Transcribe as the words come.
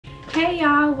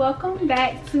y'all, welcome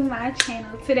back to my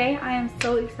channel. Today I am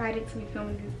so excited to be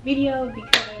filming this video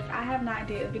because I have not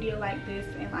did a video like this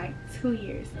in like 2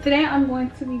 years. Today I'm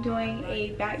going to be doing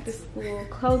a back to school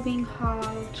clothing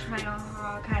haul, try on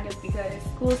haul kind of, because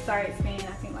school starts in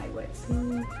I think like what,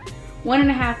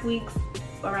 1.5 weeks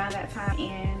around that time,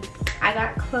 and I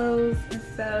got clothes and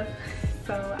stuff.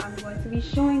 So I'm going to be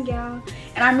showing y'all,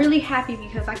 and I'm really happy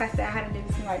because like I said, I hadn't done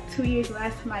this in like 2 years. The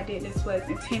last time I did this was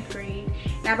in 10th grade,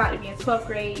 and I'm about to be in 12th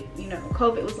grade. You know,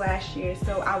 COVID was last year,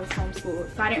 so I was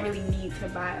homeschooled, so I didn't really need to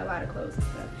buy a lot of clothes and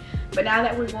stuff. But now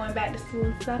that we're going back to school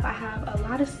and stuff, I have a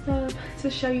lot of stuff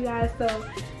to show you guys. So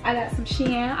I got some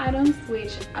Shein items,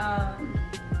 which I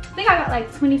think I got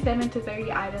like 27 to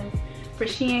 30 items for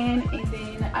Shein, and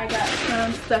then I got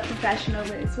some stuff from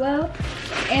FashionNova as well.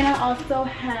 And I also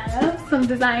have some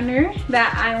designer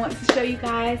that I want to show you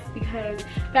guys because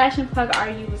FashionPlug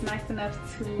RU was nice enough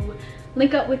to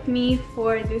link up with me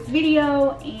for this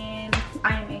video, and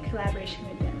I am in collaboration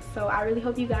with them. So I really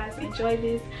hope you guys enjoy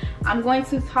this. I'm going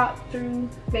to talk through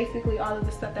basically all of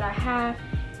the stuff that I have,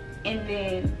 and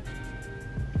then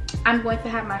I'm going to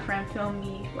have my friend film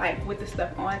me like with the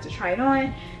stuff on to try it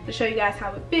on to show you guys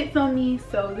how it fits on me.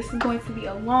 So this is going to be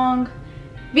a long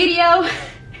video.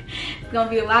 It's gonna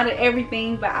be a lot of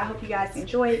everything, but I hope you guys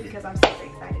enjoy it because I'm super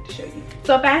excited to show you.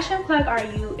 So FashionPlug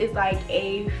RU is like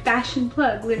a fashion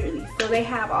plug, literally. So they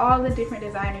have all the different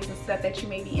designers and stuff that you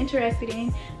may be interested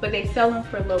in, but they sell them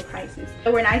for low prices.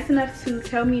 They were nice enough to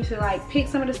tell me to like pick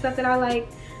some of the stuff that I like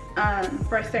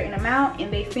for a certain amount,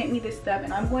 and they sent me this stuff,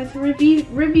 and I'm going to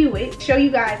review it, show you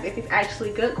guys if it's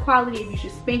actually good quality, if you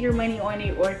should spend your money on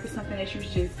it, or if it's something that you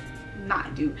should just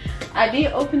not do. I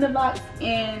did open the box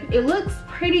and it looks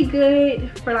pretty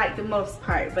good for like the most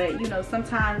part, but you know,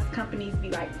 sometimes companies be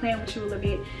like playing with you a little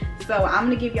bit. So I'm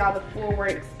gonna give y'all the full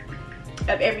works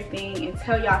of everything and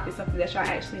tell y'all if it's something that y'all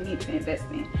actually need to invest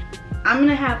in. I'm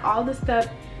gonna have all the stuff,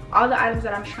 all the items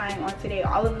that I'm trying on today,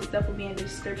 all of the stuff will be in the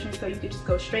description, so you can just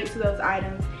go straight to those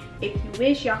items if you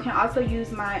wish. Y'all can also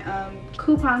use my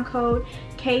coupon code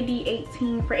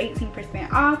KD18 for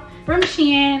 18% off. From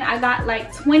Shein, I got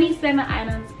like 27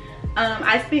 items.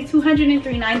 I spent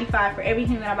 $203.95 for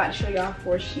everything that I'm about to show y'all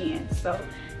for Shein. So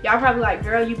y'all probably like,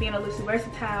 girl, you being a little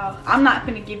versatile. I'm not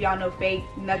gonna give y'all no fake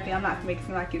nothing. I'm not gonna make it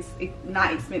seem like it's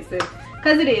not expensive,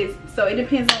 because it is. So it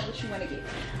depends on what you want to get.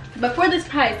 But for this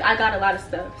price, I got a lot of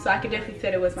stuff, so I could definitely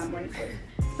say it was my morning clothes.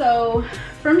 So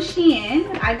from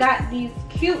Shein, I got these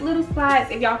cute little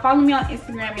slides. If y'all follow me on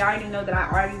Instagram, y'all already know that I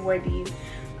already wore these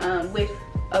with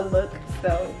a look.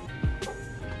 So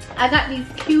I got these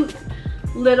cute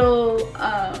little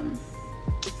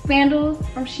sandals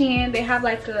from Shein. They have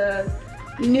like a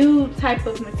new type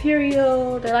of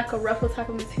material. They're like a ruffle type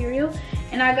of material,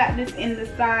 and I got this in the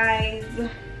size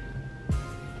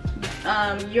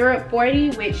Europe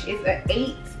 40, which is an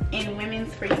 8 in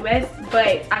women's for US,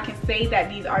 but I can say that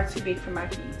these are too big for my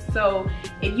feet. So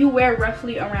if you wear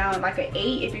roughly around like an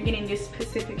 8, if you're getting this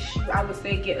specific shoe, I would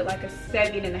say get like a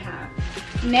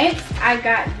 7.5. Next, I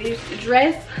got this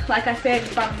dress. Like I said, if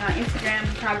you follow me on Instagram,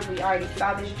 you probably already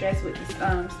saw this dress with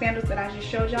the sandals that I just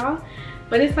showed y'all.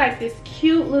 But it's like this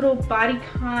cute little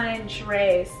bodycon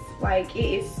dress. Like, it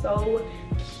is so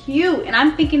cute, and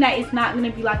I'm thinking that it's not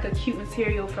gonna be like a cute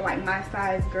material for like my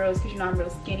size girls, because you know I'm real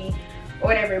skinny or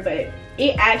whatever, but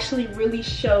it actually really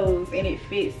shows and it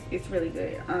fits. It's really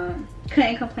good.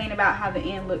 Couldn't complain about how the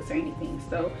end looks or anything,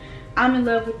 so I'm in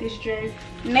love with this dress.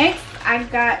 Next, I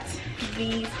got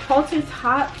these halter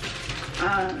tops.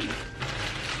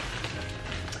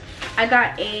 I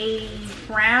got a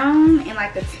brown and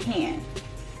like a tan.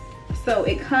 So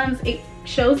it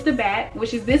shows the back,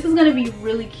 which is, this is gonna be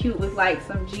really cute with like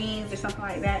some jeans or something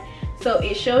like that. So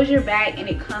it shows your back and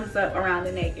it comes up around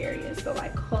the neck area. So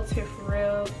like halter for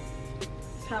real,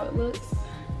 that's how it looks.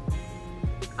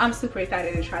 I'm super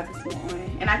excited to try this one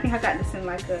on, and I think I got this in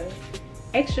like a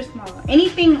extra small.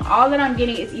 Anything, all that I'm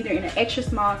getting is either in an extra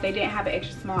small. If they didn't have an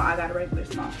extra small, I got a regular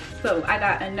small. So I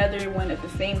got another one of the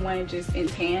same one, just in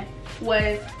tan.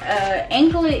 Was a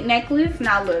anklet necklace.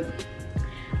 Now look,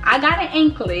 I got an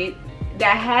anklet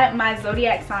that had my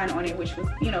zodiac sign on it, which was,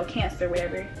 you know, Cancer,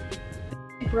 whatever.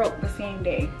 It broke the same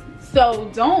day. So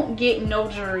don't get no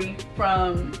jewelry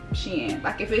from Shein.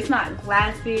 Like, if it's not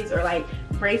glasses or like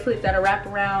bracelets that are wrapped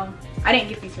around, I didn't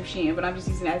get these from Shein, but I'm just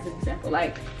using it as an example.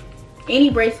 Like, any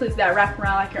bracelets that wrap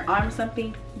around like your arm or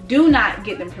something, do not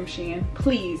get them from Shein,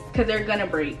 please, because they're gonna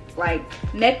break. Like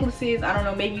necklaces, I don't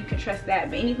know, maybe you can trust that,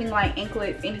 but anything like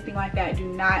anklets, anything like that, do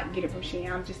not get it from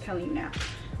Shein. I'm just telling you now.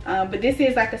 But this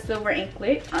is like a silver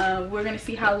anklet. We're gonna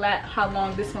see how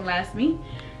long this one lasts me.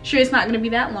 Sure, it's not gonna be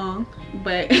that long,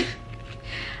 but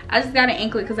I just got an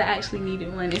anklet because I actually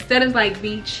needed one. Instead of like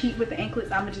being cheap with the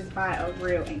anklets, I'm gonna just buy a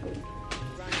real anklet.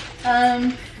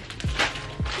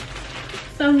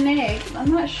 So next,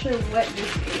 I'm not sure what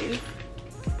this is.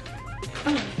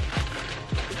 Oh.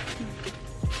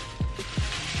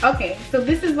 Okay, so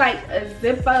this is like a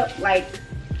zip up, like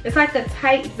it's like a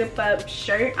tight zip up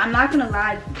shirt. I'm not gonna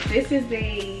lie, this is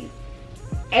a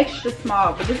extra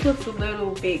small, but this looks a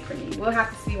little big for me. We'll have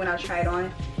to see when I try it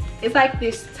on. It's like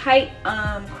this tight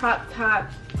crop top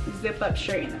zip up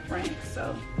shirt in the front,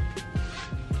 so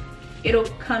it'll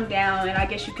come down, and I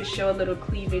guess you could show a little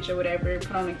cleavage or whatever,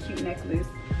 put on a cute necklace.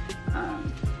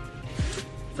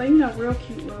 So you know, real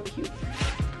cute, real cute.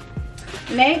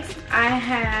 Next, I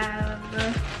have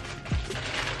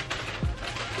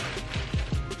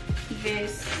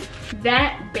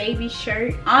that baby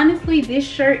shirt. Honestly, this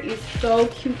shirt is so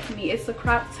cute to me. It's a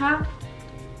crop top,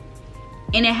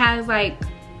 and it has like,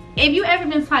 if you ever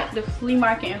been to like the flea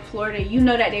market in Florida, you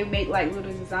know that they make like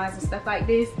little designs and stuff like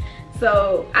this.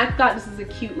 So I thought this is a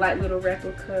cute like little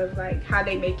replica of like how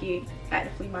they make it at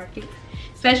the flea market.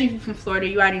 Especially if you're from Florida,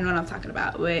 you already know what I'm talking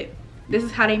about, but this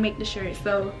is how they make the shirt.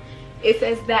 So it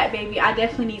says that baby. I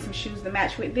definitely need some shoes to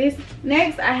match with this.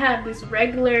 Next, I have this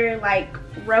regular like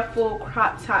ruffle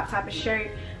crop top type of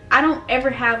shirt. I don't ever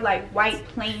have like white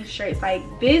plain shirts. Like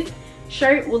this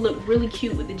shirt will look really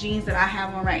cute with the jeans that I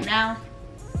have on right now.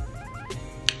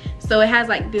 So it has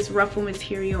like this ruffle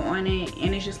material on it,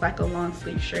 and it's just like a long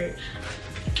sleeve shirt.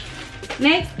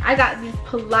 Next, I got these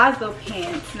palazzo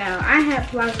pants. Now, I had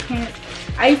palazzo pants.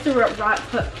 I used to rock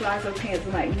palazzo pants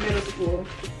in like middle school,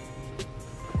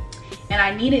 and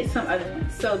I needed some other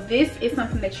ones. So this is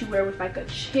something that you wear with like a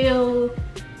chill,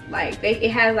 like it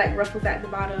has like ruffles at the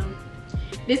bottom.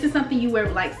 This is something you wear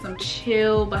with like some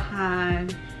chill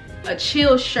behind, a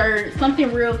chill shirt,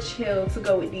 something real chill to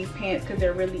go with these pants because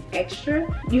they're really extra.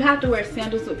 You have to wear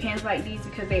sandals with pants like these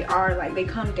because they are like, they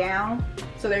come down,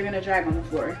 so they're gonna drag on the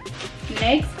floor.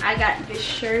 Next, I got this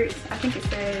shirt. I think it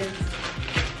says,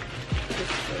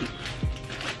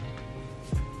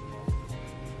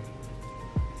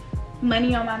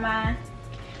 money on my mind.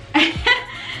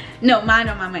 No, mind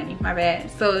on my money, my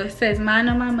bad. So it says mind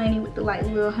on my money with the like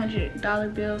little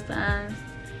 $100 bill signs.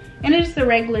 And it's just a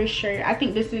regular shirt. I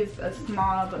think this is a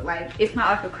small, but like it's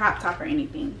not like a crop top or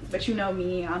anything. But you know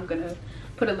me, I'm gonna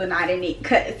put a little knot in it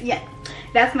because yeah,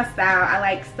 that's my style. I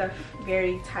like stuff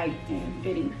very tight and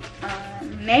fitting.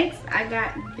 Next, I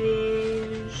got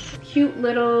this cute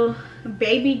little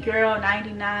baby girl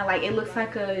 99. Like it looks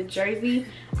like a jersey.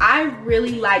 I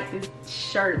really like this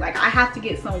shirt. Like I have to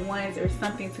get some ones or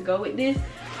something to go with this,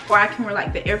 or I can wear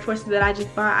like the Air Forces that I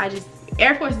just bought.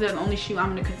 Air Force is the only shoe I'm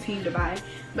gonna continue to buy,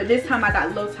 but this time I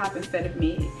got low top instead of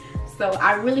mid. So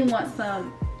I really want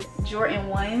some Jordan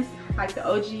 1s, like the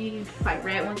OG, like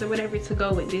red ones or whatever, to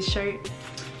go with this shirt.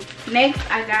 Next,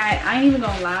 I ain't even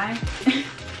gonna lie,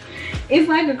 it's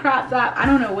like a crop top. I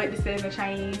don't know what this says in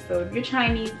Chinese, so if you're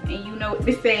Chinese and you know what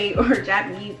this say, or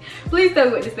Japanese, please tell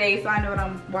me what this say so I know what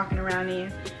I'm walking around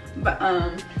in. But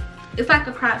it's like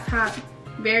a crop top.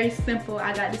 Very simple.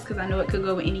 I got this because I know it could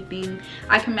go with anything.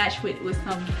 I can match with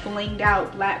some blinged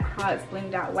out black Crocs,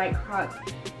 blinged out white Crocs,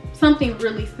 something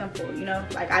really simple, you know.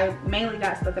 Like I mainly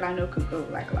got stuff that I know could go with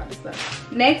like a lot of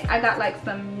stuff. Next, I got like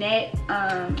some net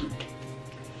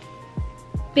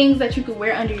things that you could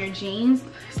wear under your jeans.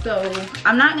 So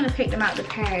I'm not gonna take them out the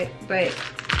pack, but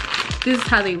this is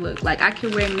how they look. Like I can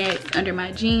wear nets under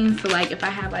my jeans. So like if I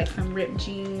have like some ripped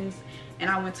jeans and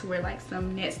I want to wear like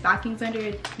some net stockings under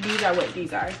it, these are what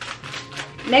these are.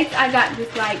 Next, I got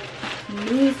this like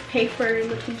newspaper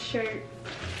looking shirt.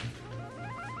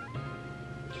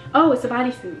 Oh, it's a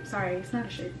bodysuit. Sorry, it's not a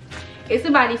shirt. It's a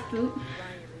bodysuit.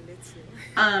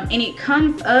 And it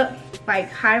comes up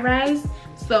like high rise.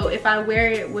 So if I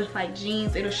wear it with like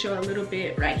jeans, it'll show a little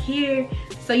bit right here.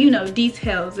 So you know,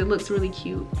 details. It looks really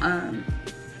cute. I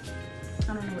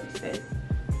don't know what it says.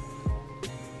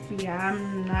 Yeah,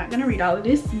 I'm not gonna read all of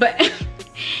this, but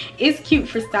it's cute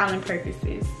for styling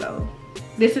purposes. So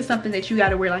this is something that you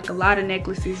gotta wear like a lot of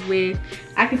necklaces with.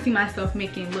 I can see myself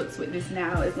making looks with this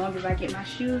now as long as I get my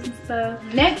shoes and stuff.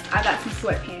 Next, I got some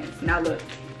sweatpants. Now look,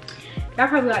 y'all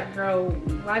probably like, girl,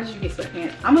 why did you get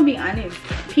sweatpants? I'm gonna be honest,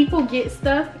 people get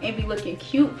stuff and be looking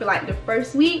cute for like the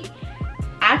first week.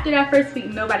 After that first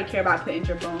week, nobody care about putting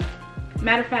drip on.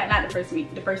 Matter of fact, not the first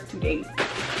week, the first 2 days.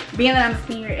 Being that I'm a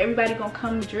senior, everybody gonna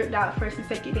come dripped out first and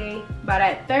second day. By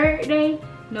that third day,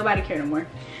 nobody care no more.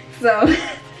 So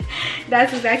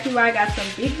that's exactly why I got some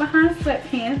big behind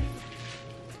sweatpants.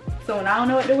 So when I don't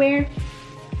know what to wear,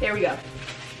 there we go.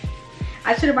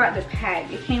 I should have bought the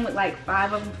pack. It came with like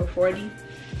 5 of them for $40,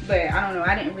 but I don't know.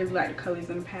 I didn't really like the colors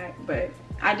in the pack, but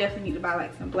I definitely need to buy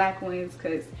like some black ones,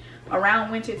 because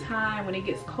around winter time when it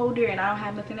gets colder and I don't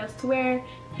have nothing else to wear,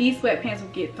 these sweatpants will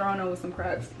get thrown on with some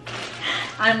Crocs.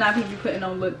 I'm not gonna be putting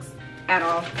on looks at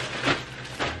all.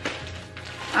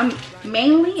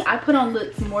 I put on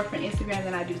looks more for Instagram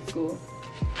than I do school.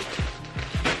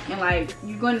 And like,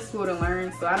 you're going to school to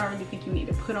learn, so I don't really think you need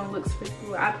to put on looks for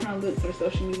school. I put on looks for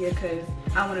social media because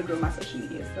I want to grow my social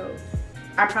media, so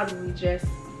I probably dress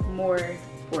more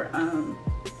for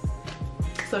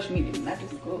social media than I do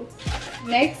school.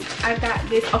 Next, I got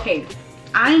this. Okay,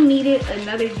 I needed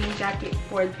another jean jacket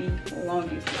for the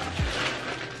longest, y'all.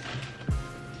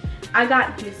 I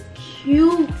got this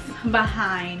cute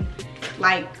behind,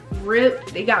 like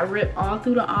ripped. They got ripped all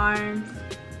through the arms.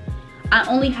 I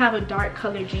only have a dark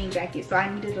color jean jacket, so I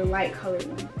needed a light colored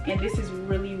one. And this is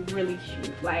really, really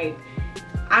cute. Like,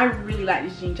 I really like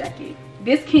this jean jacket.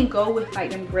 This can go with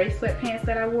like them gray sweatpants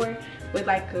that I wore, with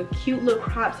like a cute little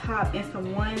crop top and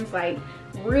some ones, like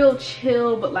real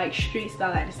chill but like street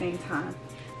style at the same time.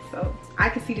 So I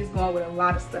can see this going with a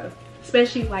lot of stuff,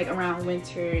 especially like around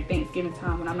winter, Thanksgiving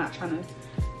time, when I'm not trying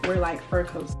to wear like fur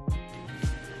coats.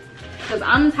 Because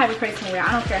I'm the type of person where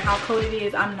I don't care how cold it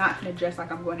is, I'm not gonna dress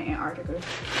like I'm going to Antarctica.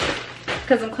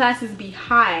 Because them classes be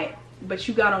hot, but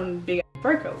you got on big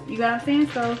fur coat. You got what I'm saying?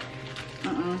 So,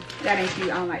 that ain't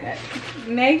cute. I don't like that.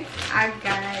 Next, I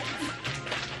got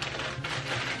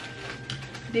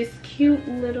this cute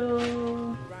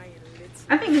little,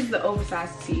 I think this is the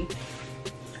oversized tee.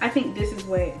 I think this is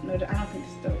what, no, I don't think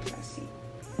this is the oversized tee.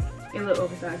 It look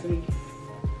oversized to me.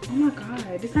 Oh my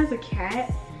god, this has a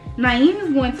cat. Naeem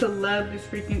is going to love this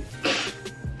freaking,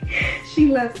 she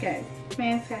loves cats.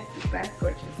 Fantastic, that's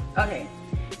gorgeous. Okay,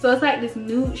 so it's like this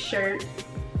nude shirt.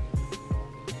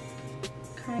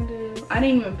 Kind of, I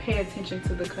didn't even pay attention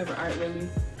to the cover art really.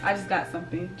 I just got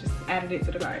something, just added it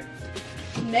to the cart.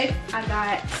 Next, I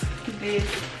got this.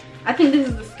 I think this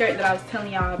is the skirt that I was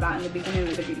telling y'all about in the beginning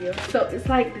of the video. So it's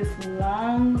like this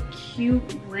long, cute,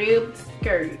 ribbed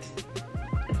skirt.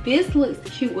 This looks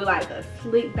cute with like a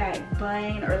slick back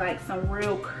bun or like some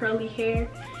real curly hair.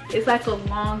 It's like a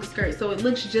long skirt, so it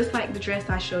looks just like the dress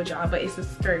I showed y'all, but it's a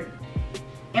skirt.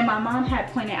 And my mom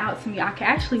had pointed out to me I could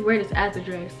actually wear this as a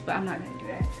dress, but I'm not gonna do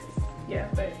that. Yeah,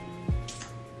 but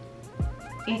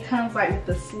it comes like with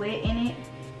the slit in it.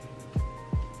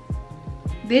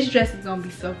 This dress is gonna be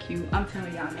so cute, I'm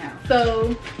telling y'all now.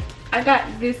 So I got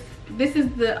this. This is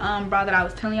the bra that I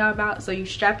was telling y'all about. So you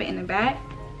strap it in the back,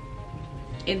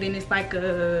 and then it's like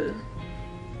a,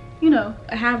 you know,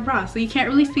 a half bra, so you can't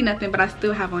really see nothing, but I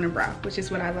still have on a bra, which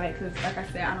is what I like, because like I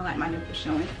said, I don't like my nipples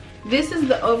showing. This is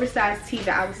the oversized tee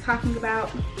that I was talking about.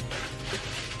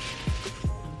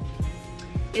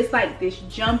 It's like this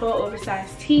jumbo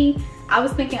oversized tee. I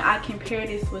was thinking I'd compare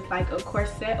this with like a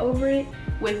corset over it,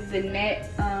 with the net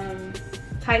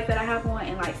tights that I have on,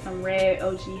 and like some red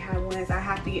OG high ones. I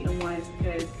have to get the ones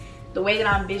because the way that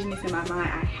I'm envisioning this in my mind,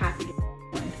 I have to get the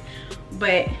ones.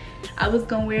 But I was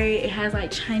gonna wear it. It has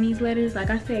like Chinese letters. Like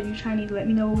I said, if you Chinese, let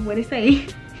me know what it say.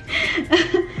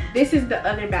 This is the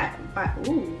other back.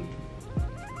 Ooh.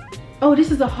 Oh,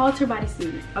 this is a halter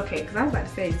bodysuit. Okay, because I was about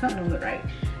to say something don't look right.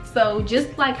 So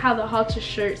just like how the halter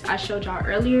shirts I showed y'all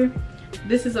earlier,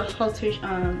 this is a halter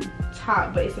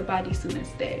top, but it's a bodysuit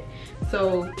instead.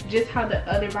 So just how the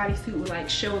other bodysuit would like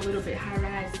show a little bit high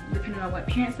rise depending on what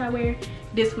pants I wear,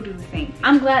 this will do the same.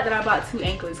 I'm glad that I bought two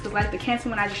anklets, because like the cancel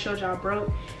one I just showed y'all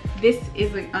broke, this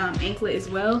is an anklet as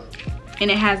well, and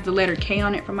it has the letter K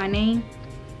on it for my name.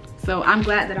 So I'm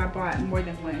glad that I bought more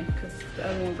than one, because the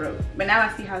other one broke. But now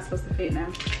I see how it's supposed to fit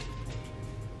now.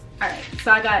 Alright,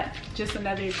 so I got just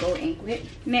another gold anklet.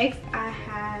 Next I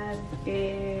have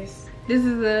this. This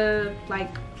is a like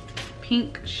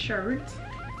pink shirt.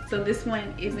 So this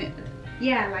one isn't,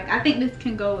 yeah, like I think this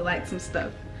can go with like some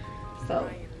stuff. So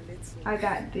I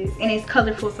got this, and it's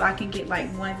colorful, so I can get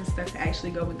like ones and stuff to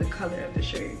actually go with the color of the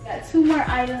shirt. Got two more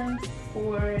items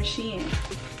for Shein.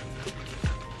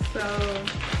 So,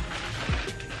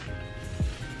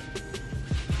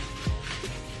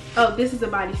 oh, this is a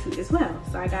bodysuit as well.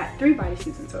 So I got 3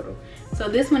 bodysuits in total. So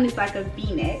this one is like a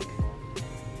V-neck,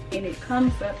 and it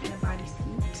comes up in a bodysuit.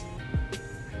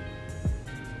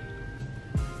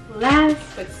 Last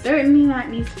but certainly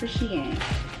not least for Shein,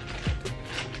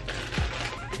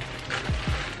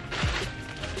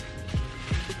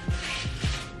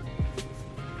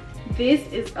 this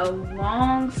is a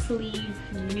long sleeve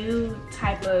nude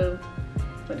type of,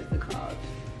 what is it called?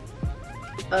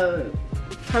 A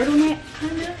turtleneck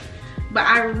kind of. But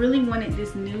I really wanted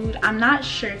this nude. I'm not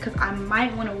sure, because I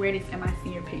might want to wear this in my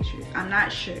senior pictures. I'm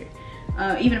not sure.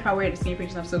 Even if I wear it to senior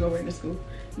pictures, I'm still gonna wear it to school.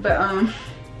 But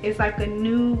it's like a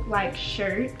nude like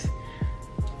shirt.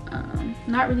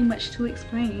 not really much to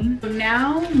explain. So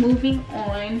now moving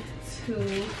on to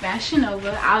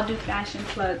FashionNova. I'll do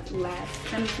FashionPlug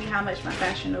last. Let me see how much my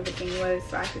FashionNova thing was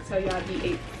so I can tell y'all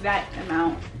the exact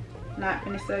amount. Not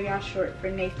gonna sell y'all short for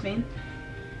Nathan.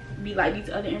 Be like these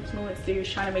other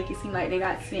influencers trying to make it seem like they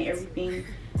got sent everything.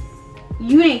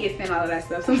 You didn't get sent all of that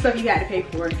stuff. Some stuff you had to pay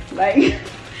for. Like,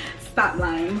 stop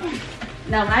lying.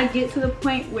 Now when I get to the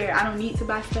point where I don't need to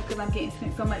buy stuff because I'm getting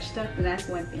sent so much stuff, then that's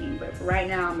one thing. But for right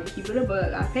now, I'm gonna keep it a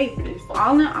buck. I paid for this.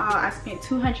 All in all, I spent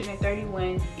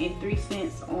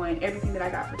 $231.03 on everything that I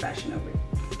got for FashionNova.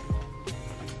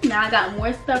 Now I got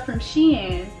more stuff from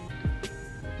Shein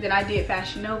than I did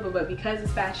FashionNova, but because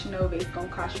it's FashionNova, it's gonna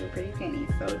cost you a pretty penny.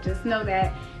 So just know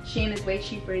that Shein is way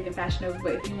cheaper than FashionNova,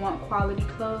 but if you want quality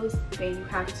clothes, then you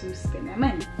have to spend that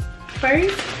money.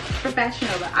 First, for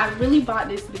FashionNova, I really bought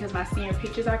this because my senior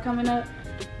pictures are coming up,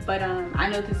 but I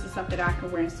know this is something that I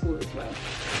can wear in school as well.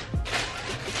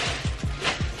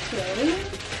 So,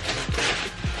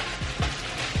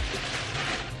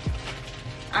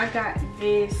 I got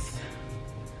this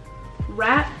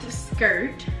wrapped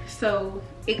skirt. So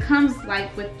it comes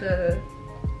like with the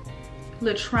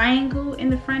little triangle in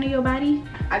the front of your body.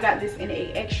 I got this in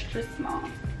a extra small.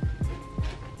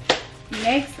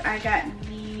 Next, I got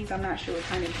these. I'm not sure what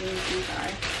kind of jeans these are.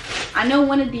 I know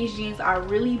one of these jeans are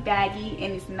really baggy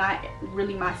and it's not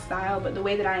really my style, but the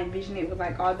way that I envision it with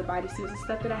like all the bodysuits and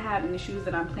stuff that I have and the shoes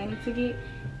that I'm planning to get,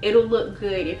 it'll look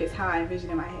good if it's how I envision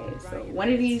it in my head. So one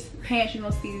of these pants you're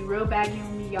gonna see real baggy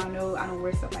on me. Y'all know I don't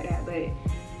wear stuff like that, but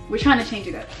we're trying to change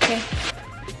it up, okay?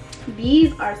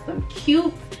 These are some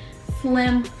cute,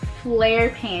 slim flare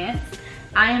pants.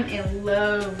 I am in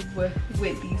love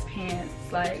with these pants.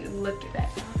 Like, look at that.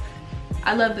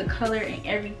 I love the color and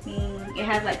everything. It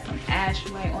has like some ash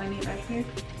white on it right here.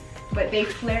 But they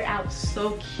flare out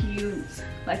so cute.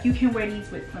 Like, you can wear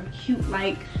these with some cute,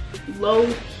 like, low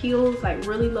heels, like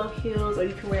really low heels, or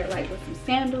you can wear it like with some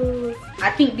sandals.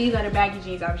 I think these are the baggy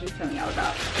jeans I was just telling y'all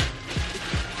about.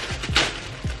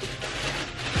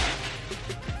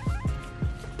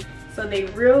 So they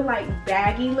real like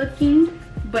baggy looking,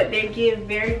 but they give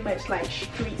very much like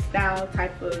street style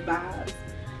type of vibes.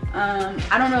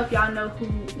 I don't know if y'all know who,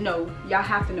 no, y'all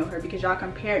have to know her because y'all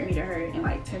compared me to her in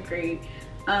like 10th grade.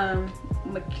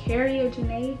 Makaria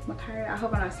Janae, I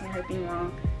hope I'm not saying her thing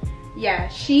wrong. Yeah,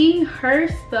 her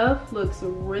stuff looks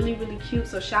really cute,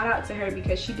 so shout out to her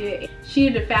because she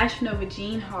did a FashionNova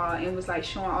jean haul and was like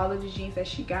showing all of the jeans that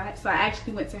she got. So I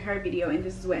actually went to her video and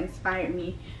this is what inspired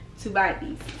me to buy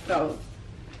these. So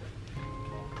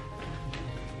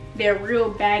they're real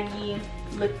baggy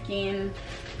looking,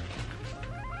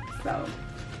 so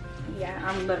yeah,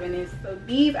 I'm loving this. So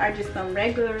these are just some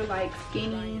regular like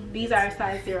skinny, these are a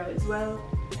size 0 as well.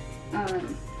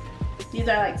 These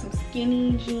are like some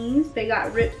skinny jeans. They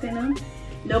got rips in them.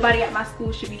 Nobody at my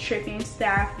school should be tripping,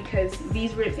 staff, because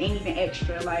these rips ain't even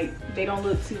extra. Like, they don't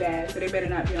look too bad, so they better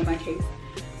not be on my case.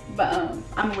 But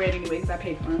I'm gonna wear it anyway because I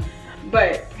paid for them.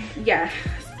 But yeah,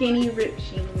 skinny ripped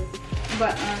jeans.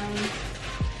 But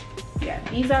yeah,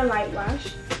 these are light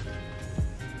wash.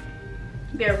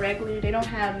 They're regular. They don't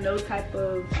have no type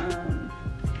of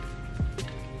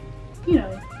you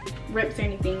know, rips or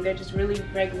anything. They're just really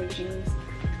regular jeans.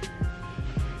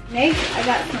 Next, I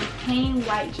got some plain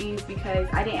white jeans because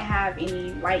I didn't have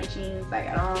any white jeans like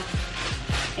at all.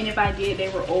 And if I did, they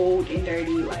were old and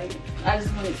dirty. Like, I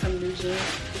just wanted some new jeans.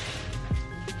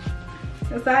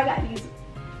 So I got these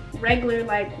regular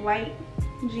like white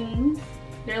jeans.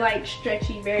 They're like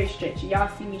stretchy, very stretchy. Y'all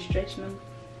see me stretching them.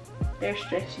 They're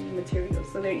stretchy material,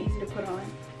 so they're easy to put on.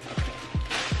 Okay.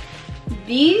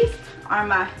 These are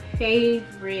my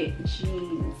favorite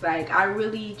jeans. Like, I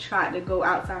really tried to go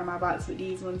outside of my box with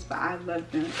these ones, but I love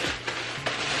them.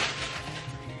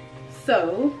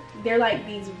 So they're like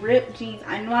these ripped jeans.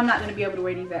 I know I'm not gonna be able to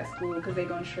wear these at school because they're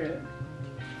gonna shred.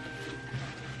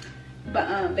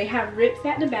 But they have rips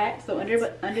at the back, so under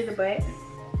the butt.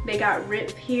 They got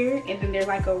rips here, and then they're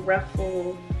like a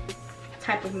ruffle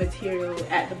type of material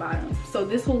at the bottom. So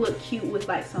this will look cute with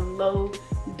like some low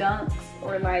dunks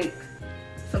or like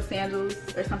some sandals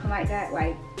or something like that,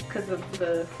 like because of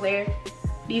the flare.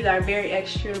 These are very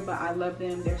extra, but I love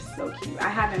them. They're so cute. I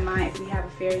have in mind if we have a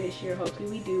fair this year, hopefully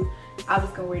we do, I was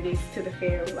gonna wear this to the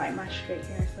fair with like my straight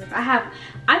hair and stuff.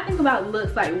 I think about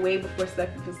looks like way before stuff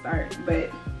even start, but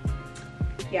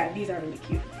yeah, these are really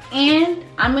cute. And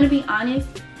I'm gonna be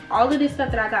honest, all of this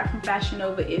stuff that I got from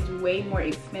FashionNova is way more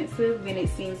expensive than it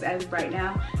seems as of right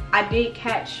now. I did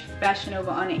catch FashionNova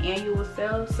on an annual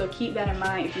sale, so keep that in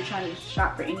mind if you're trying to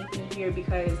shop for anything here,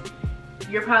 because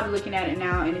you're probably looking at it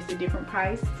now and it's a different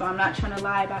price. So I'm not trying to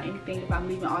lie about anything if I'm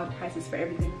leaving all the prices for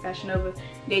everything. FashionNova,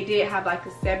 they did have like a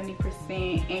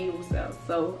 70% annual sale.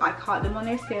 So I caught them on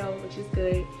their sale, which is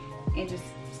good, and just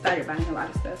started buying a lot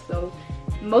of stuff. So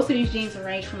most of these jeans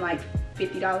range from like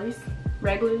 $50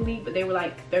 regularly, but they were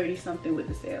like 30 something with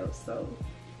the sales. So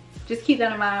just keep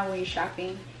that in mind when you're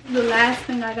shopping. The last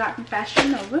thing I got from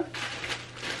FashionNova,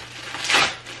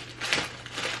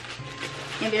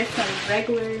 and there's some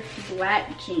regular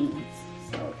black jeans.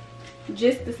 So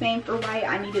just the same for white,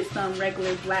 I needed some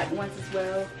regular black ones as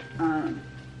well,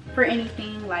 for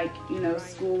anything like, you know,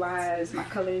 school wise. My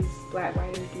colors black,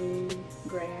 white, and blue,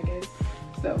 gray, I guess.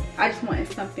 So I just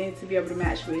wanted something to be able to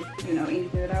match with, you know,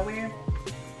 anything that I wear.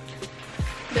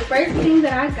 The first thing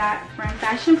that I got from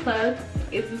FashionPlug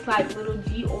is this like little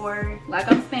Dior.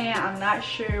 Like I'm saying, I'm not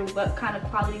sure what kind of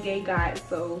quality they got,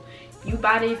 so you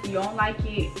buy this, if you don't like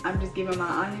it, I'm just giving my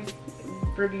honest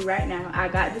review right now. I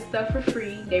got this stuff for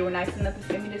free. They were nice enough to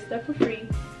send me this stuff for free.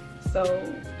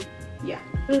 So yeah,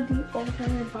 the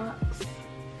Dior box.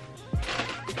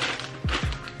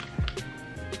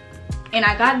 And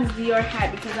I got this Dior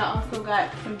hat because I also got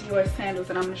some Dior sandals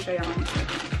that I'm gonna show y'all in a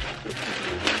second.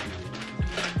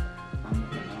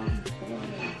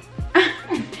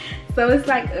 So it's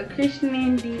like a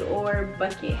Christian Dior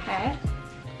bucket hat.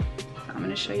 So I'm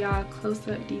gonna show y'all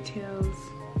close-up details.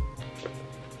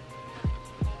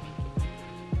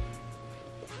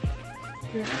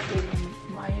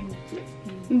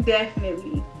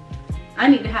 Definitely. I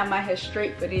need to have my hair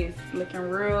straight for this. Looking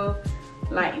real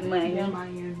like money.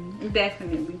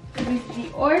 Definitely. These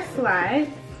Dior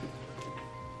slides.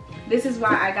 This is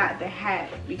why I got the hat,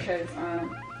 because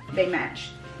they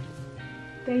match.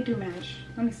 They do match.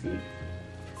 Let me see.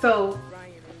 So,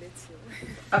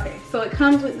 okay, so it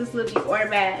comes with this little Dior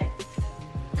bag.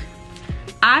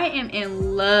 I am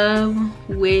in love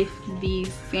with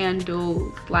these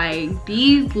sandals. Like,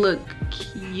 these look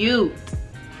cute.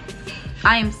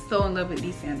 I am so in love with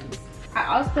these sandals. I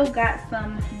also got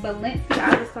some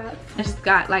Balenciaga socks. I just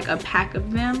got like a pack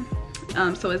of them.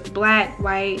 So it's black,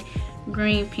 white,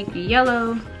 green, pink, and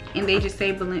yellow. And they just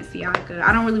say Balenciaga.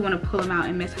 I don't really want to pull them out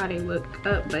and mess how they look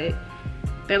up, but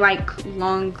they're like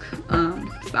long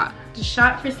socks. To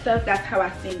shop for stuff, that's how I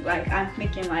think. Like, I'm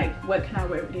thinking like, what can I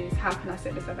wear with this? How can I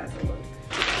set this up as a look?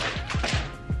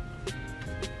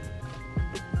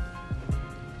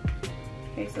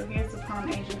 Okay, so here's the Palm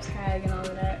Angel tag and all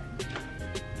of that.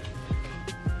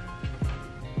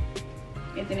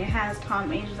 And then it has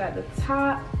Palm Angels at the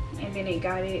top, and then it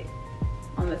got it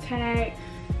on the tag,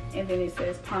 and then it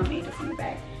says Palm Angels in the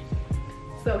back.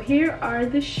 So here are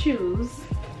the shoes.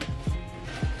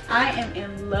 I am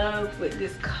in love with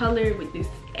this color, with this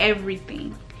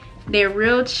everything. They're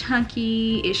real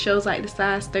chunky. It shows like the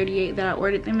size 38 that I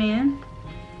ordered them in.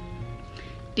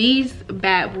 These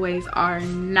bad boys are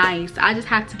nice. I just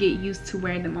have to get used to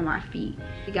wearing them on my feet.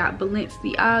 It got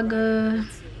Balenciaga,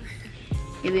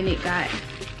 and then it got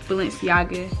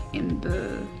Balenciaga in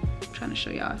the, I'm trying to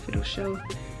show y'all if it'll show,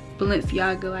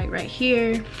 Balenciaga like right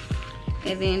here,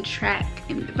 and then track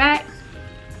in the back.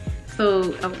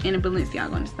 So, and a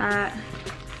Balenciaga on the side,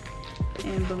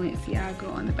 and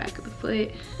Balenciaga on the back of the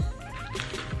foot.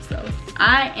 So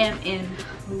I am in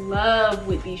love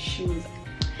with these shoes.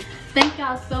 Thank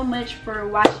y'all so much for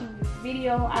watching this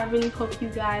video. I really hope you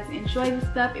guys enjoy this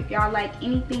stuff. If y'all like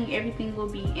anything, everything will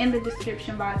be in the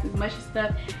description box. As much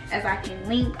stuff as I can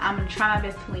link, I'm gonna try my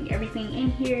best to link everything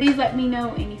in here. Please let me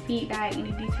know any feedback,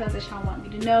 any details that y'all want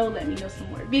me to know. Let me know some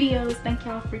more videos. Thank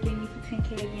y'all for getting me to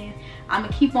 10K again. I'm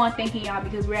gonna keep on thanking y'all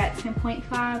because we're at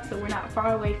 10.5, so we're not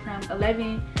far away from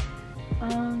 11.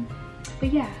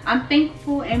 But yeah, I'm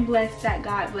thankful and blessed that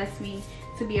God blessed me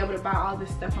to be able to buy all this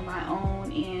stuff on my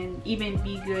own and even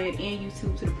be good in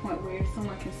YouTube to the point where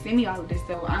someone can send me all of this.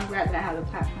 So I'm glad that I have the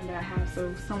platform that I have,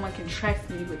 so someone can trust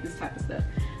me with this type of stuff.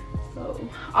 So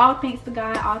all thanks to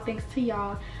God, all thanks to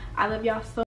y'all. I love y'all so